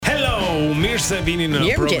mirë se vini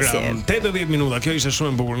në program. 80 minuta. Kjo ishte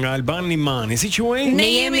shumë e bukur nga Albani Mani. Si quhej? Ne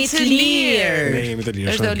jemi të lirë. Ne jemi të lirë.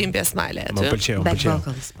 Është Olympia Smile aty. Më pëlqeu.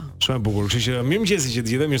 Shumë e bukur. Kështu që mirëmëngjesi që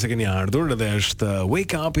të gjithë, mirë se keni ardhur dhe është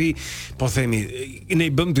Wake Up-i, po themi, ne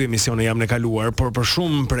i bëm dy emisione jam në kaluar, por për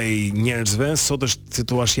shumë prej njerëzve sot është si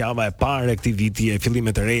thua java e parë e këtij viti, e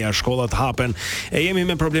fillimet e reja, shkollat hapen, e jemi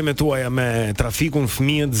me problemet tuaja me trafikun,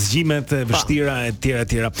 fëmijët, zgjimet e vështira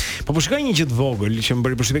etj. Po shikoj një gjë të vogël që më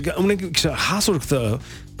bëri përshtypje. Unë kisha hasur këtë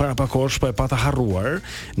para pak kohësh, po e pata harruar.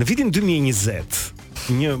 Në vitin 2020,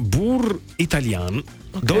 një burr italian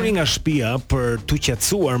doli nga shtëpia për tu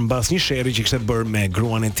qetësuar mbas një sherrri që kishte bërë me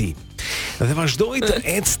gruan e tij. Dhe vazhdoi të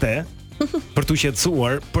ecte për tu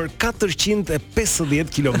qetësuar për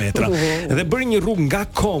 450 kilometra. Dhe bëri një rrugë nga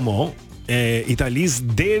Como e Italis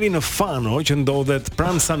deri në Fano që ndodhet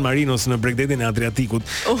pranë San Marinos në bregdetin e Adriatikut,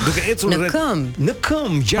 duke ecur në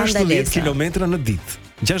këmbë 60 kilometra në ditë.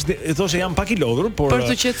 E thoshe jam pak i lodhur, por për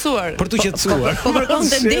të qetësuar. Po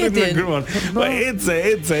kërkonte ndetin. Po ece.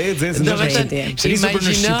 Do të thënë për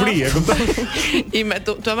në Shqipëri, e kupton?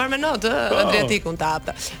 Tu marr me notë Adriatikun ta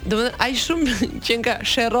hapte. Domethënë ai shumë që nga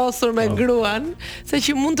sherrosur me gruan, se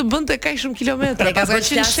që mund të bënte kaq shumë kilometra. Ka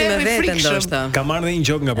qenë me veten ndoshta. Ka marrë dhe një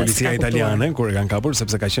gjok nga policia italiane kur e kanë kapur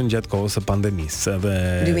sepse ka qenë gjatë kohës së pandemisë,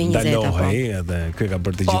 edhe ndalohej, edhe ky ka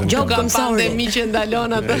bërë të gjithë. Gjok nga pandemi që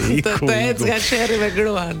ndalon atë të ecë nga sherrri me gruan.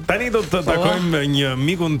 Tani do të takojmë një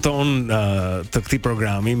mikun ton të këtij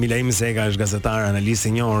programi. Milaim Zekës është gazetar, analist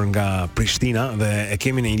i njohur nga Prishtina dhe e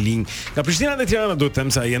kemi në një linjë nga Prishtina dhe Tirana, duhet të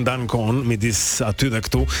them se ai ndan kohën midis aty dhe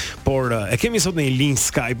këtu, por e kemi sot në një linjë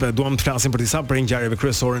Skype. Duam të flasim për disa prej ngjarjeve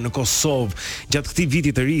kryesore në Kosovë gjatë këtij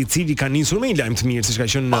viti të ri, i cili ka nisur me një lajm të mirë, siç ka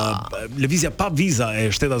qenë lëvizja pa viza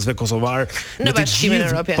e shtetasve kosovar në Bashkimin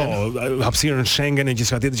Evropian. Po, hapësirën Schengen e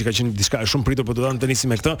gjithçka tjetër që ka qenë diçka shumë pritur, por do të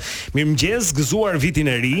nisim me këtë. Mirëmëngjes, gëzuar vitin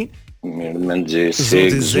e ri. Mirëmëngjes,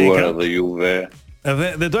 gëzuar edhe juve.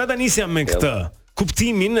 Dhe doja ta nisja me këtë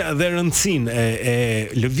kuptimin dhe rëndësinë e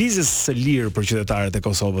lëvizjes së lirë për qytetarët e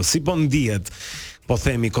Kosovës. Si po ndihet, po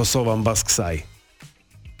themi, Kosova mbas kësaj?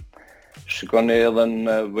 Shikoni, edhe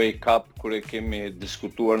në Wake Up kur e kemi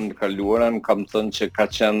diskutuar në kaluarën, kam thënë që ka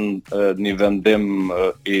qenë një vendim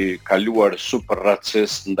i kaluar super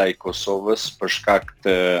racist ndaj Kosovës për shkak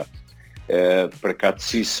të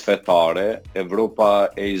përkatësisë fetare. Evropa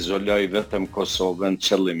e izoloi vetëm Kosovën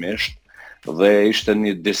qëllimisht dhe ishte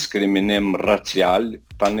një diskriminim racial.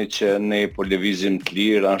 Tani që ne po lëvizim të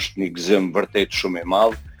lirë, është një gëzim vërtet shumë i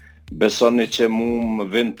madh. Besoni që më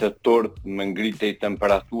vind të tort me ngritej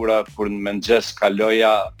temperatura kur në mëngjes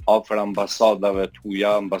kaloja afër ambasadave të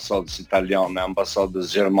huaja, ambasadës italiane,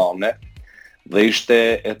 ambasadës gjermane, dhe ishte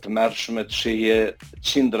e tmerrshme të shihje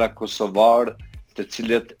qindra kosovar të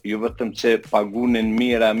cilët ju vetëm që pagunin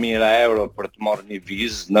mira euro për të marrë një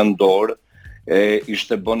vizë në dorë,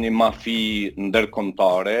 ishte bën një mafi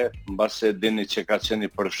ndërkombëtare, mbase dini që ka qenë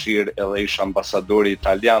i përfshirë edhe ish ambasadori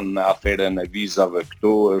italian në aferën e vizave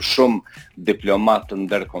këtu, shumë diplomatë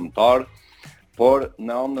ndërkombëtar, por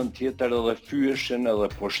në anën tjetër edhe fyeshin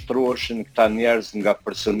edhe poshtroheshin këta njerëz nga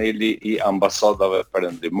personeli i ambasadave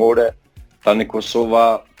perëndimore. Tani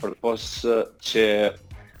Kosova përpos që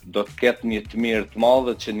do të ketë një të mirë të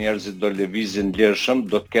madhe që njerëzit do lëvizin lirshëm,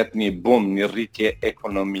 do të ketë një boom, një rritje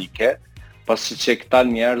ekonomike, pasi që këta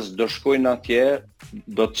njerëz do shkojnë atje,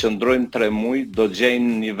 do të qëndrojnë 3 muaj, do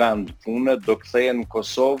gjejnë një vend pune, do kthehen në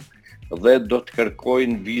Kosovë dhe do të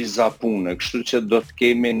kërkojnë viza pune. Kështu që do të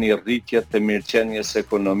kemi një rritje të mirëqenies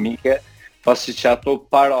ekonomike, pasi që ato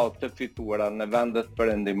para të fituara në vendet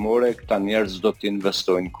perëndimore, këta njerëz do të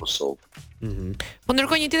investojnë në Kosovë. Po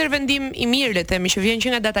ndërkohë një tjetër vendim i mirë le të themi që vjen që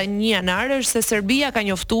nga data 1 janar është se Serbia ka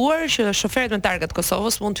njoftuar që shoferët me targat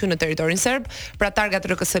Kosovës mund të hyjnë në territorin serb, pra targat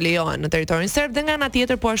RKS lejohen në territorin serb, dhe nga ana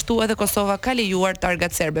tjetër po ashtu edhe Kosova ka lejuar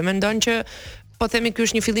targat serbe. Mendon që po themi ky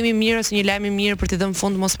është një fillim i mirë ose një lajm i mirë për të dhënë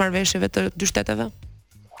fund mosmarrveshjeve të dy shteteve?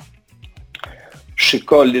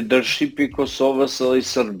 Shiko, leadershipi i Kosovës dhe i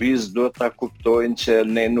Serbisë duhet ta kuptojnë që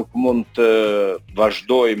ne nuk mund të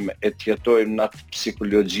vazhdojmë e të jetojmë në atë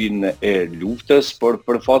psikologjinë e luftës, por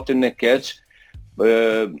për fatin e keq,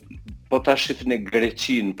 po ta shihni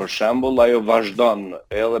Greqinë për shembull, ajo vazhdon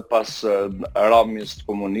edhe pas rrahjes të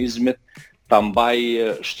komunizmit ta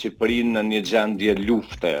mbajë Shqipërinë në një gjendje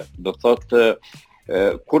lufte. Do thotë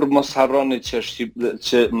kur mos harroni që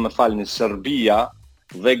Serbia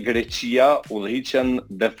dhe Greqia udhëhiqen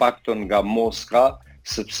de facto nga Moska,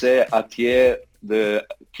 sepse atje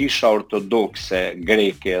kisha ortodokse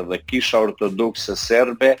greke dhe kisha ortodokse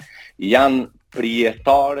serbe janë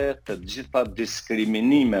prijetare të gjitha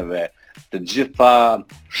diskriminimeve, të gjitha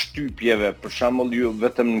shtypjeve. Për shembull, ju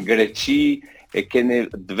vetëm në Greqi e keni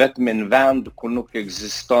vetëm në vend ku nuk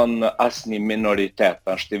ekziston asnjë minoritet,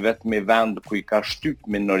 është vetëm vend ku i ka shtyp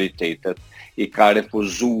minoritetet, i ka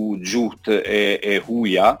refuzu gjuhët e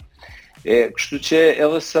huaja. Kështu që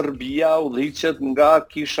edhe Serbia udhëhiqet nga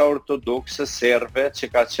kisha ortodokse serbe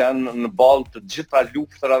që ka qenë në balë të gjitha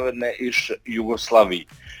luftrave në ish Jugosllavi.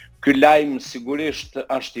 Ky lajm sigurisht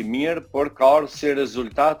është i mirë, por ka ardhur si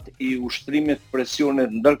rezultat i ushtrimit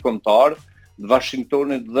presionit ndërkombëtar të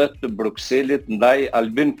Washingtonit dhe të Brukselit ndaj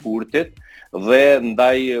Albin Kurtit dhe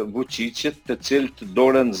ndaj Vučićit, të cilët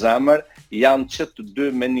dorën zemër janë që të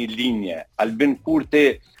dy me një linje. Albin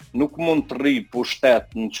Kurti nuk mund të rri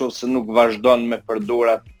pushtet nëse nuk vazhdon me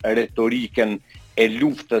përdorat retoriken e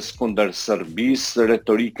luftës kundër Serbisë,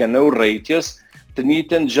 retoriken e urrëties. Të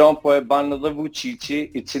njëjtën gjë po e bën edhe Vučići,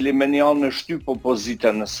 i cili me një anë shtyp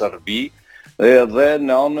opozitën në Serbi dhe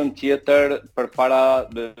në anën tjetër përpara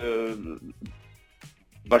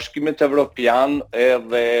Bashkimit Evropian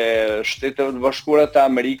edhe Shteteve të Bashkuara të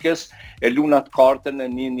Amerikës e lunat kartën e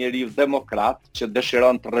një njeriu demokrat që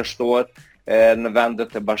dëshiron të rreshtohet në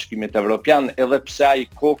vendet e Bashkimit Evropian, edhe pse ai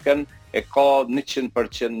kokën e ka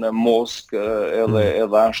 100% në Moskë edhe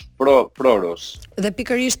është pro-rus. Dhe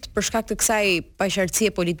pikërisht për shkak të kësaj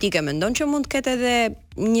paqartësie politike, mendon që mund të ketë edhe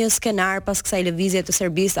një skenar pas kësaj lëvizje të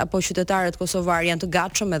Serbisë, apo qytetarët kosovar janë të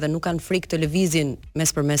gatshëm edhe nuk kanë frikë të lëvizin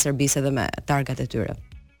përmes Serbisë edhe me targat e tyre?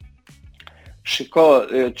 Shiko,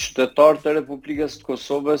 qytetarët e Republikës të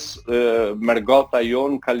Kosovës, mergata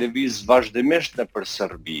jonë ka lëviz vazhdimisht nëpër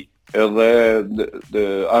Serbi. Edhe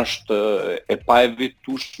është e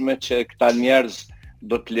paevitueshme që këta njerëz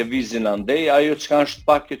do të lëvizin andej. Ajo që është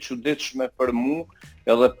pak e çuditshme për mua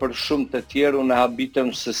edhe për shumë të tjerë, unë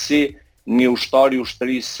habitem se si një ushtar i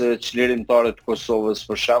ushtrisë çlirimtare të Kosovës,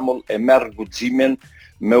 për shembull, e merr guximin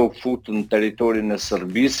me u fut në territorin e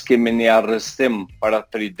Serbisë. Kemi një arrestim para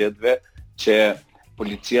 3 ditëve që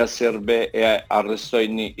policia serbe e arrestoi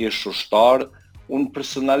një ish ushtar. Unë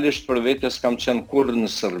personalisht për vetes kam qenë kurrë në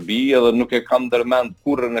Serbi edhe nuk e kam ndërmend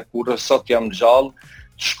kurrë, sot jam gjallë,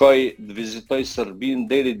 të shkoj të vizitoj Serbinë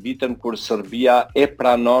deri ditën kur Serbia e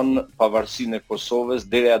pranon pavarësinë e Kosovës,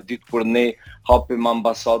 deri atë ditë kur ne hapim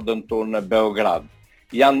ambasadën tonë në Beograd.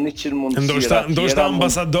 Janë 100 mundësira. Ndoshta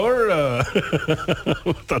ambasador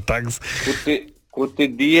ta taks. Ku ti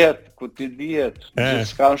dihet,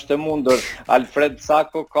 gjithçka është e mundur. Alfred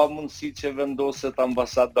Sako ka mundësi që vendoset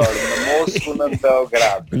ambasador në Moskë në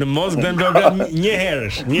Beograd. Në Moskë dhe në Beograd një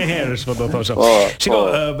herësh po do thosha. Shiko,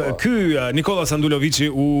 ky Nikola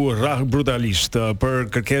Sanduloviçi u rrah brutalisht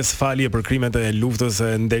për kërkesë falje për krimet e luftës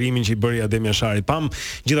e nderimin që i bëri Adem Jasharit. Pam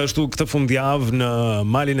gjithashtu këtë fundjavë në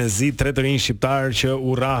Malin e Zi 3 të rinj shqiptar që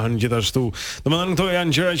u rrahën gjithashtu. Domethënë këto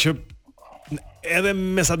janë gjëra që edhe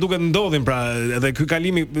me sa duket ndodhin, pra edhe ky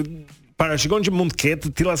kalimi parashikon që mund të ketë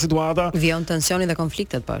të tilla situata, vjen tensioni dhe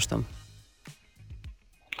konfliktet po ashtu.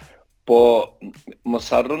 Po mos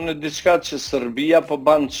harroni diçka që Serbia po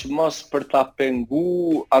bën çmos për ta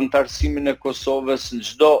pengu antarësimin e Kosovës në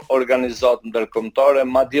çdo organizatë ndërkombëtare,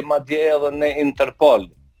 madje edhe në Interpol.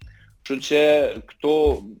 Kështu që këto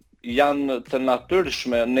janë të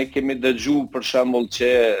natyrshme. Ne kemi dëgjuar për shembull që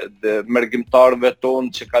mergjimtarëve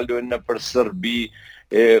tonë që kalojnë nëpër Serbi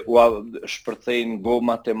u shpërthejnë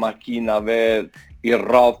gomat e makinave, i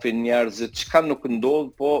rrafin njerëzit, çka nuk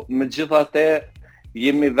ndodh, po megjithatë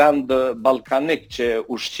jemi vend ballkanik që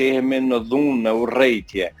ushqehemi në dhunë, në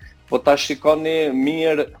urrëtie. Po ta shikoni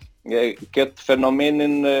mirë këtë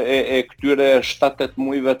fenomenin e këtyre 7-8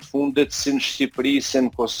 muajve të fundit si në Shqipëri, si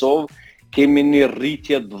në Kosovë. Kemi një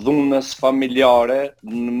rritje të dhunës familjare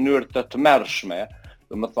në mënyrë të tmerrshme.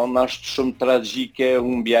 Domethënë është shumë tragjike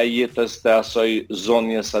humbja e jetës të asoj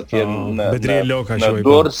zonjes atje në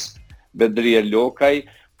Durrës, Bedrije Lokaj.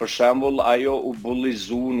 Për shembull, ajo u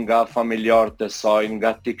bullizu nga familjarët e saj,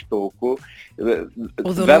 nga TikToku.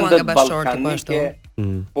 Vendet ballkanike.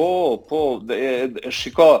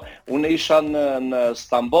 Shiko, unë isha në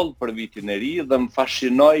Stamboll për vitin e ri dhe më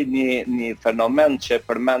fascinoi një fenomen që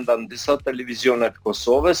përmenda në disa televizionet të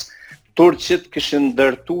Kosovës. Turqit kishin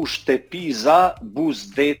ndërtu shtepiza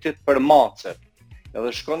buzdetit për macet. Edhe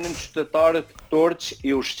shkonin qytetarët turq,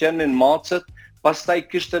 i ushqenin macet, pastaj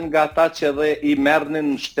kishten nga ata që edhe i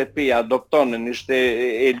merrnin në shtëpi, adoptonin, ishte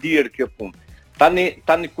e lirë kjo punë.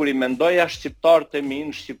 Tani kur i mendoja shqiptarët e mi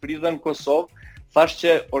në Shqipëri dhe në Kosovë, thash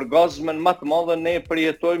që orgazmën më të madhe ne e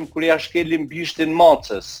përjetojmë kur ja shkelim bishtin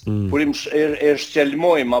macës, kur e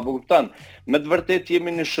shqelmojmë, apo kupton? Me të vërtet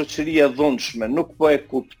jemi në shoqëri e dhunshme, nuk po e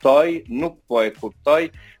kuptoj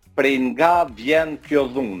prej nga vjen kjo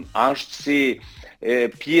dhunë. Është si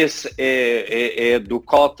pjesë e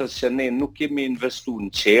edukatës që ne nuk kemi investuar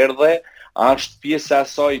në qerdhe, është pjesa e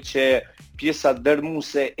saj që pjesa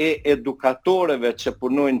dërmuese e edukatorëve që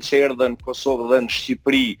punojnë qerdhe në Kosovë dhe në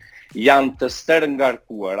Shqipëri janë të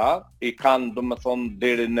stërngarkuara, i kanë domethënë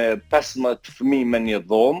deri në 15 fëmijë me një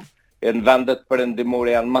dhomë, e në vendet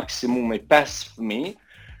perëndimore janë maksimumi 5 fëmijë,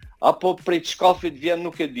 apo prej çkafit vjen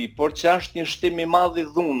nuk e di, por që është një shtim i madh i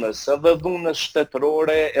dhunës, edhe dhunës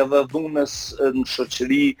shtetërore, edhe dhunës në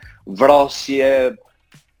shoqëri, vrasje,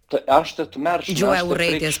 është të mërshme. Gjuha e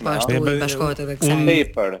urrëties po ashtu bashkohet edhe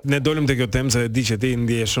kësaj. Ne dolëm te kjo temë se di që ti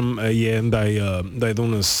ndjeshëm je ndaj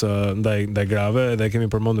dhunës, ndaj grave, dhe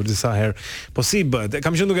kemi përmendur disa herë. Po si bëhet?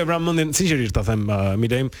 Kam qenë duke vrarë mendjen sinqerisht ta them,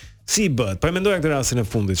 Milaim, si bëhet? Po e mendoja këtë rastin e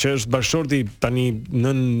fundit, që është bashkëshorti tani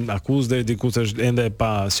nën akuzë deri diku se është ende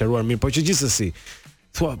pa sqaruar mirë, po që gjithsesi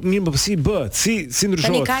thua, mirë, po si bëhet? Si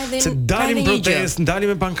ndryshohet? Se dalim protestë, dalim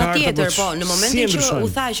me pankartë. Patjetër, po, në momentin që u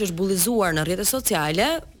tha që është bullizuar në rrjetet sociale,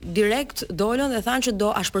 direkt dolën dhe thanë që do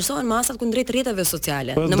ashpërsohen masat kundrejt rrjeteve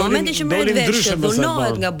sociale. Në momentin që merret vesh që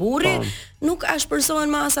dhunohet nga burri, nuk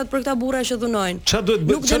ashpërsohen masat për këta burra që dhunojnë.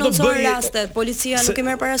 Nuk denoncohen rastet, policia nuk e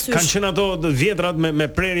merr parasysh. Kanë qenë ato vjetrat me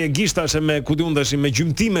prerje gishtash e me kudundash, me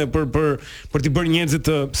gjymtime për t'i bërë njerëzit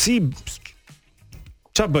të si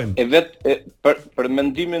ç'a bëjmë? Për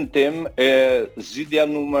mendimin tim, zgjidhja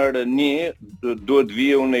numër 1 duhet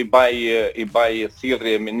vijë, unë i baj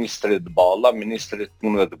thirrje ministrit Balla, ministrit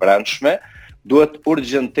punëve të brendshme, duhet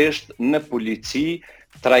urgjentisht në polici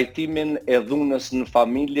trajtimin e dhunës në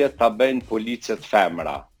familje ta bëjnë policët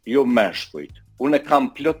femra, jo meshkujt. Unë kam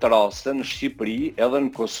plot raste në Shqipëri edhe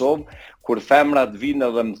në Kosovë kur femrat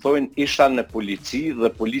vinë dhe më thojnë isha në polici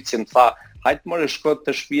dhe policia më tha hajtë më shko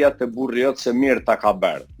të shtëpia të burri jot se mirë ta ka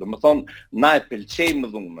bërë. Domethënë na e pëlqejmë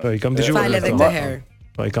dhunën. Po i kam dëgjuar edhe këtë herë.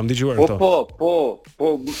 Po i kam dëgjuar këto. Po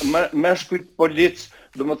meshkujt polic,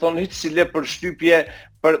 domethënë hiç si le për shtypje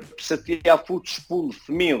pse ti ja fut shpull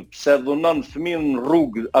fëmijën, pse dhunon fëmijën në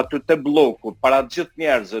rrugë aty te bloku para gjithë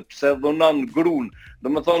njerëzve, pse dhunon gruan.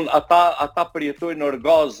 Domethënë ata përjetojnë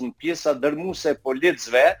orgazm, pjesa dërmuese e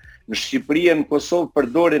policëve në Shqipëri e në Kosovë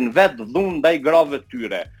përdorin vetë dhunë ndaj grave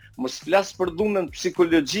tyre. Mos flas për dhunën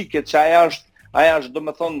psikologjike që aja është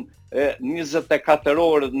domethënë 24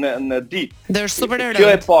 orë në ditë. Dhe është super e rëndë. Kjo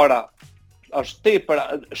e para është tepër,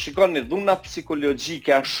 shikoni, dhuna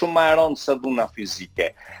psikologjike është shumë më e rëndë se dhuna fizike.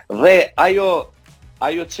 Dhe ajo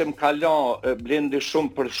që më ka lënë blendi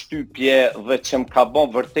shumë për shtypje dhe që më ka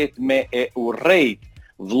bën vërtet me e urrejt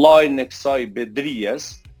vllajën e kësaj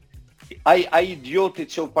bedrijes, ai idioti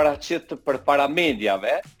që u paraqet përpara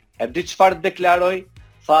mediave, e di çfarë deklaroi?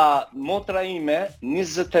 Tha, motra ime,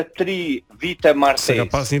 23 vite martesë. Se ka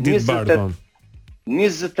pas një ditë bardhë,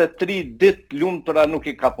 23 ditë lumtura nuk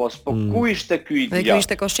i ka pas. Po ku ishte ky idiot? Dhe ky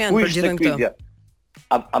ishte koshient për gjithën këtë.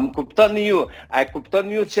 A më kuptoni ju? A e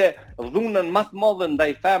kuptoni ju që dhunën më të madhe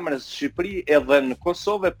ndaj femrës në Shqipëri edhe në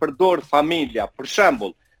Kosovë përdor familja? Për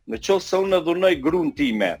shembull, nëse unë dhunoj gruan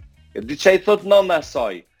time, e di çai thot nëna e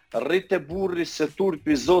saj, rritë burri se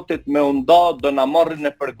turpi Zotit me unda do na marrin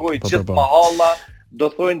në përgoj gjithë mahalla. Do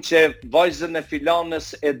thonë që vajzën e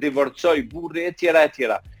filanës e divorcoi burri e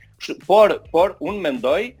tjera. Por unë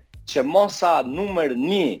mendoj që masa numër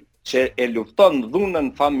 1 që e lufton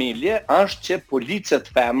dhunën familje është që policët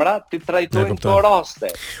femra të trajtojnë këto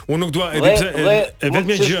raste. Unë nuk dua, e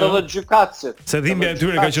vetëm gjë. Se dhimbja e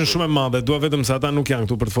tyre ka qenë shumë e madhe, dua vetëm se ata nuk janë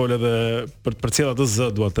këtu për të folur edhe për të përcjellë atë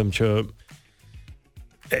zë, dua të them që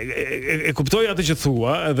e kuptoj atë që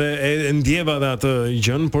thua edhe e ndjeva edhe atë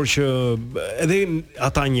gjën, por që edhe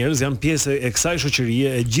ata njerëz janë pjesë e kësaj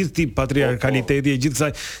shoqërie, e gjithë ti patriarkaliteti, e gjithë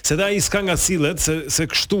kësaj, se ai s'ka nga sillet se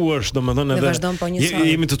kështu është, domethënë edhe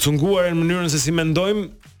jemi të cunguar në mënyrën se si mendojmë,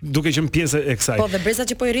 duke qenë pjesë e kësaj. Po dhe brezat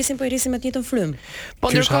që po i rrisin me të njëjtën frymë. Po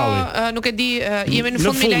ndërkohë nuk e di, jemi në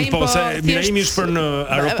fund Milaim, po se Milaimi është për në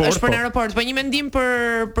aeroport. Është për në aeroport, po një mendim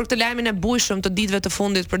për këtë lajmin e bujshëm të ditëve të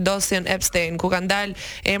fundit për dosjen Epstein, ku kanë dalë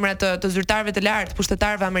emrat të zyrtarëve të lartë,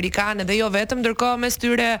 pushtetarëve amerikanë dhe jo vetëm, ndërkohë mes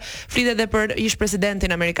tyre flitet edhe për ish presidentin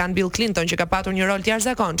amerikan Bill Clinton, që ka patur një rol të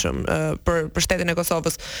jashtëzakonshëm për shtetin e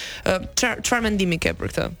Kosovës. Çfarë mendimi ke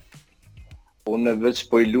për këtë? Unë veç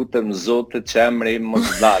po i lutem Zotit që emri im mos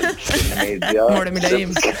dalë në media. More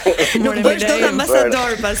Milaim. Nuk bësh dot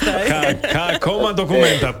ambasador pastaj. Ka akoma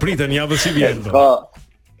dokumenta, pritën javën si vjen.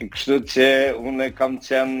 Kështu që unë kam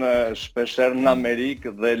qenë shpeshherë në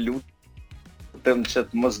Amerikë dhe lutem që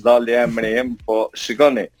të mos dalë emri im, po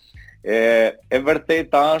shikoni. E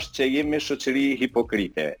vërteta është që jemi shoqëri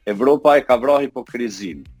hipokrite. Evropa e ka vrarë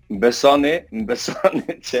hipokrizin. Besoni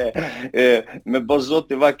që me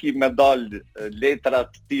Bozoti vaki me dalë letra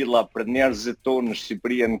të tilla për njerëzit tonë në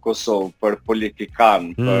Shqipëri e në Kosovë, për politikan,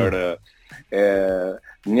 për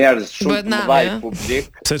njerëz shumë të mëdhaj publik.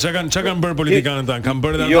 Se çka kanë bërë politikanët tanë? Kanë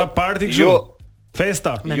bërë ata parti kështu?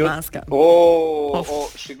 Festa me maska.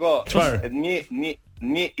 Shiko,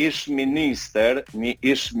 një ish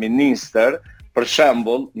minister, për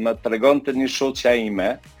shembull, më tregonte një shoqja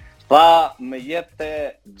ime, tha më jepte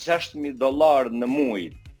 $6,000 në muaj,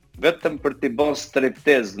 vetëm për t'i bën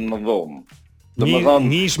striptizë në dhomë.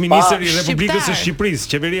 Një ish minister i Republikës së Shqipërisë,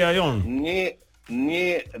 qeveria jonë. Një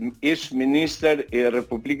ish minister i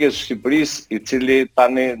Republikës së Shqipërisë, i cili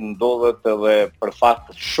tani ndodhet edhe për fat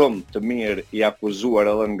shumë të mirë i akuzuar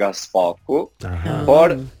edhe nga Spaku, por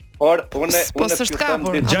unë fiton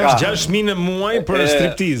 6.000 në muaj për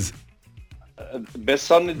striptizë.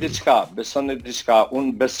 Besoni diçka,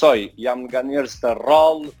 unë besoj, jam nga njerëz të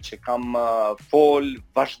rrallë që kam fol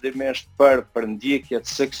vazhdimisht për ndjekjet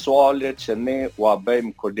seksuale që ne u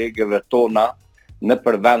bëjmë kolegëve tona në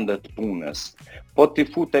për vendet punës. Po t'i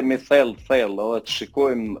futemi thellë edhe të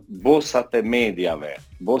shikojmë bosat e mediave,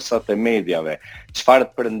 çfarë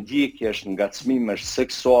për ndjekjesh, ngacmimesh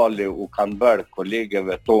seksuale u kanë bërë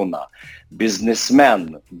kolegëve tona,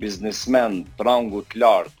 biznesmen, trangu të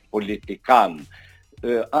lartë, politikan,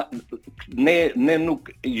 ne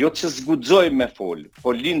nuk, jo që zguxoj me fol,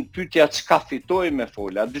 po lind pyetja çka fitoj me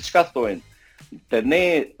fol, a diçka thojnë, te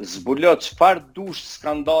ne zbulot çfarë dush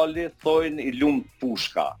skandali, thojnë i lumt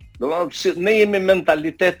pushka. Ne jemi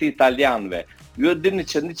mentaliteti italianëve. Ju e dini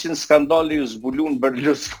që 100 skandale ju zbulun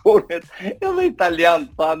Berlusconit, edhe italian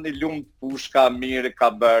thanë i lumt pushka, mirë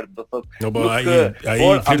ka bërë, do thotë.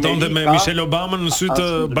 Ai flirtonte me Michelle Obama në sy të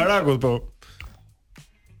Barakut, po.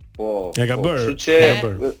 E ka bërë.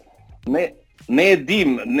 Ne e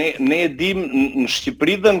dim në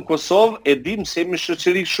Shqipëri dhe në Kosovë, e dim se jemi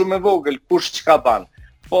shoqëri shumë e vogël, kush çka ban.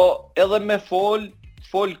 Po edhe me fol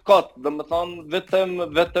kot, domethënë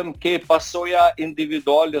vetëm ke pasoja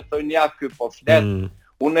individuale, thonë ja ky po flet.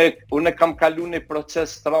 Unë kam kaluar një proces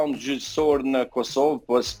strand gjyqësor në Kosovë,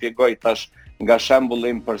 po shpjegoj tash nga shembulli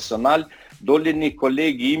im personal. Doli një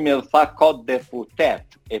kolegi imi dhe tha ka deputet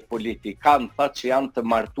e politikan, tha që janë të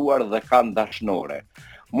martuar dhe kanë dashnore.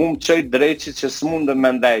 Mu më qëj dreqi që s'mundë me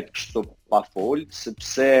ndajt kështu pa fol,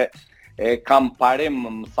 sepse kam parim,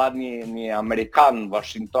 më tha një Amerikan në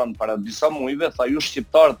Washington para disa mujve, tha ju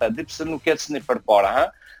shqiptarët e di pse nuk ecni përpara,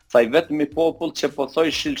 tha i vetëm i popull që po thoj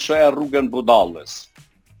shilshoja rrugën budallës.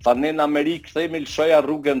 Tha ne në Amerikë themi lëshoja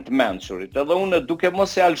rrugën të mençurit. Edhe unë duke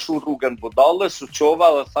mos e alshu rrugën budallës, u qova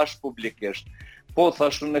dhe thash publikisht. Po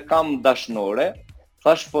thash unë kam dashnore,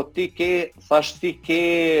 thash po ti ke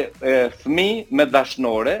fëmijë me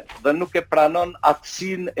dashnore dhe nuk e pranon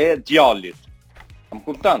aftësinë e djalit. Më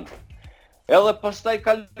kupton? Edhe pastaj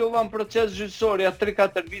kalova në proces gjyqësor, ja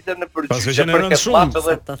 3-4 vite në përgjithësi. Pas që në rëndë shumë,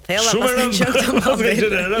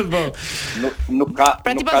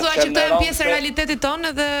 pra ti pasua që këto janë pjesë e realitetit tonë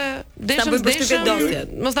edhe deshëm,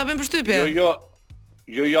 mos ta bëjmë përshtypje.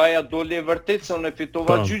 Jo, aja doli e vërtet, se unë e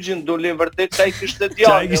fitova gjyqin, doli e vërtet që ai kishte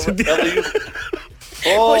djalë.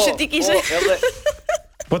 Po që ti kishe.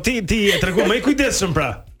 Po ti e tregu më i kujdesshëm pra.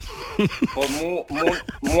 Po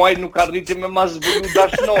muaj nuk arriti me ma zbulu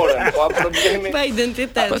dashnore, po a problemi... Pa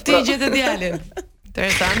identitet. Po ti gjetë djalin.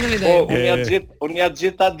 Interesante video. Po, unë ja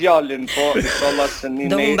gjeta djalin, po inshallah se një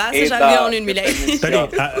do mbasësh avionin Milaim. Tani,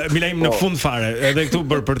 Milaim në fund fare, edhe këtu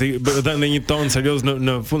për ti dhënë një ton serioz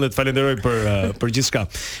në fund të falenderoj për gjithçka.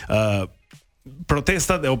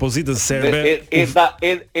 Protestat e opozitës serbe.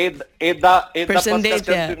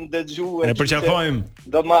 Përshëndetje. E përqafojmë.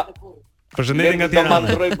 Përshëndetje nga Tirana. Do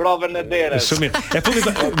mandroj brovën e derës. Shumë mirë. E fundi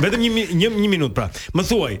vetëm një minutë pra. Më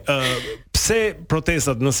thuaj, pse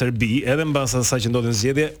protestat në Serbi, edhe mbas asaj që ndodhin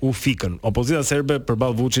zgjedhje, u fikën? Opozita serbe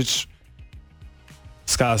përballë Vučić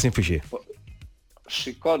s'ka asnjë fuqi.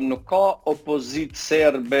 Shikon, nuk ka opozitë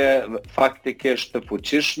serbe faktikisht të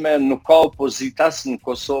fuqishme, nuk ka opozitë as në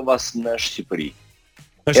Kosovë as në Shqipëri.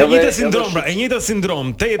 Është e njëjta sindrom, pra, e njëjta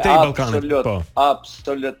sindrom te i Ballkanit. Po.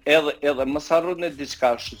 Absolut. Edhe mos harroni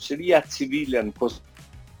diçka, shoqëria civile në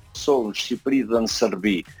Kosovë, në Shqipëri dhe në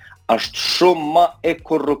Serbi është shumë më e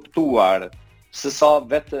korruptuar se sa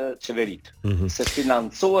vetë qeveritë, se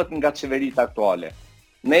financohet nga qeveritë aktuale.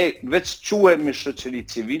 Ne veç quhemi shoqëri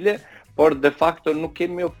civile, por de facto nuk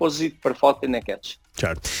kemi opozitë për fatin e keq.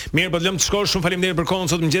 Qartë. Mirë, po të lëm të shkosh, shumë faleminderit për kohën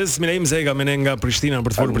sot mëngjes. Milaim Zekës me ne nga Prishtina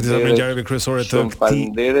për të folur për disa prej ngjarjeve kryesore të këtij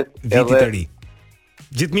viti të ri.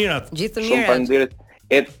 Gjithë mirat. Gjithë mirat. Shumë faleminderit.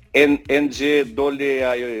 NG doli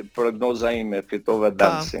ajo prognoza ime, fitova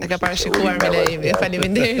dancing. E ka parashikuar Milaim.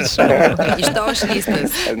 Faleminderit shumë. I shtosh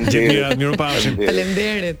listës. Gjithë mirat, mirupafshim.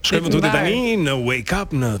 Faleminderit. Shkojmë tuti tani në Wake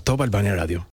Up në Top Albania Radio.